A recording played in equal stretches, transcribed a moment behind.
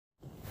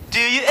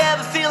Do you ever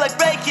feel like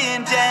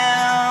breaking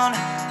down?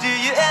 Do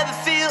you ever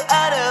feel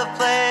out of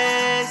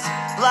place?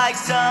 Like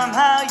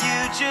somehow you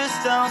just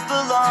don't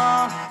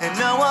belong and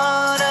no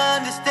one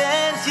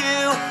understands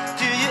you?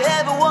 Do you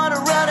ever want to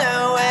run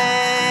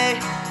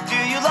away? Do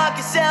you lock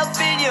yourself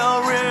in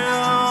your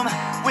room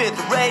with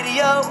the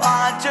radio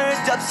on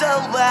turned up so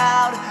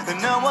loud and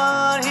no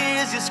one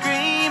hears you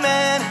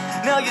screaming?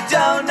 No, you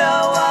don't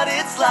know what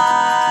it's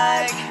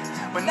like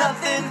when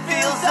nothing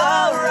feels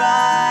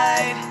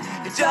alright.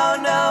 You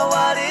don't know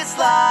what it's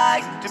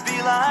like to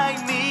be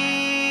like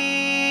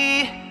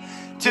me.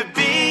 To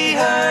be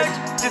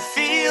hurt, to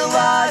feel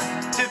lost,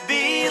 to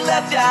be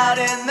left out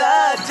in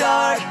the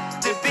dark,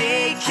 to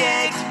be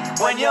kicked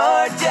when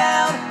you're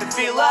down, to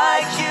feel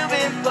like you've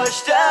been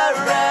pushed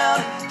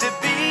around, to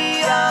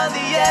be on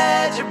the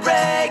edge of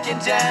breaking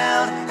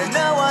down and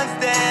no one's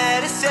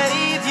there to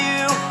save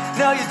you.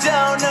 No, you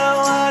don't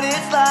know what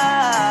it's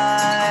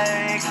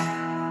like.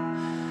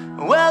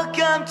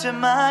 Welcome to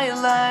my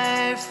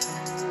life.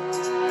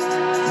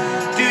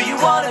 Do you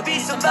want to be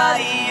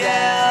somebody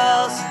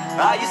else?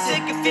 Are you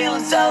sick of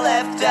feeling so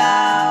left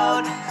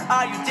out?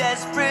 Are you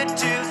desperate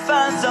to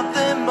find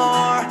something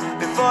more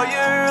before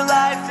your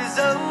life is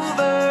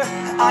over?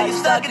 Are you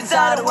stuck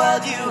inside a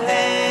world you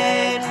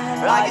hate?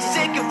 Are you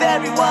sick of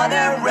everyone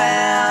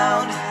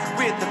around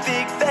with the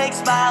big fake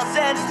smiles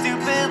and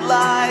stupid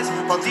lies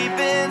while deep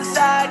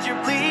inside you're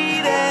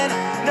bleeding?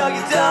 No,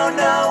 you don't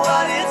know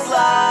what it's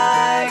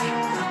like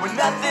when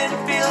nothing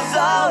feels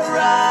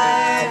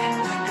alright.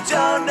 You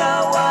don't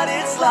know what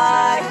it's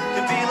like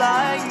to be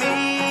like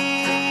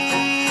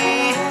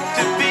me.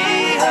 To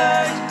be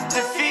hurt,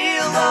 to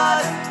feel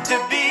lost, to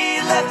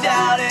be left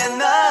out in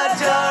the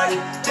dark,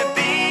 to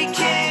be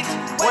kicked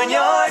when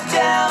you're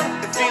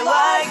down, to feel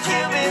like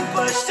you've been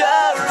pushed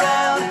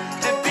around,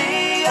 to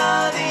be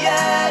on the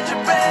edge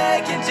of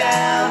breaking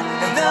down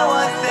and no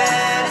one's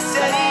there to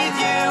save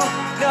you.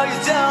 No, you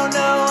don't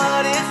know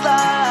what it's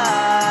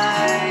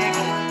like.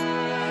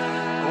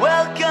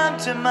 Welcome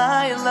to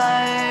my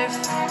life.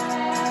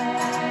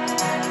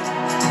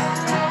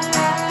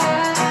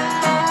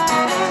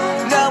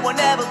 No one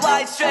ever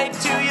lied straight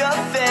to your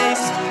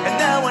face and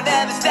no one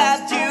ever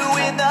stabbed you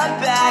in the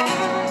back.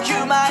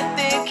 You might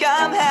think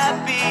I'm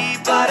happy,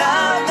 but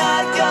I'm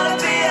not gonna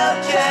be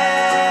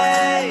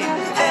okay.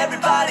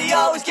 Everybody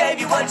always gave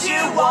you what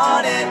you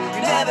wanted.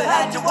 You never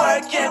had to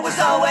work, it was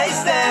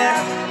always there.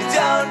 You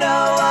don't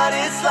know what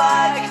it's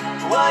like,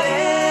 what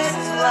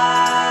it's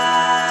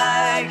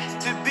like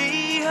to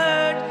be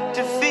hurt,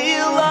 to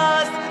feel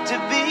lost, to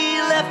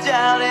be left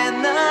out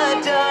in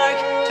the dark,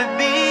 to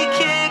be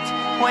kicked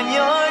when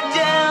you're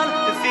down,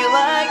 to feel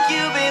like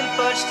you've been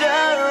pushed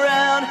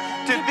around,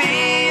 to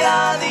be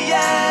on the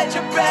edge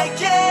of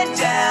breaking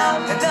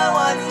down and no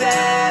one's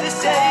there to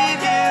save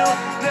you.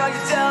 No,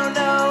 you don't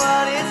know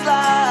what it's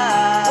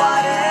like,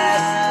 what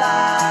it's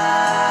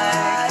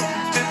like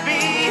to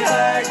be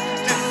hurt,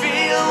 to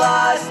feel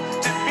lost,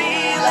 to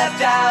be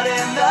left out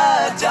in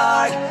the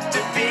dark, to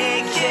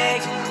be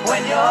kicked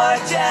when you're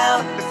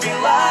down, to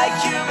feel like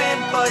you've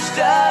been pushed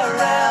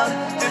around,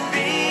 to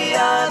be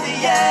on the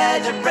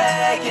edge of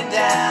breaking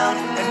down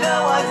and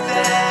no one's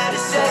there to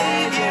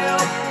save you.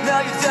 No,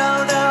 you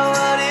don't know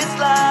what it's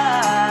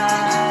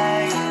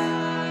like.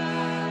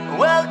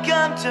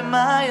 Welcome to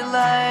my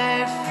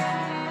life.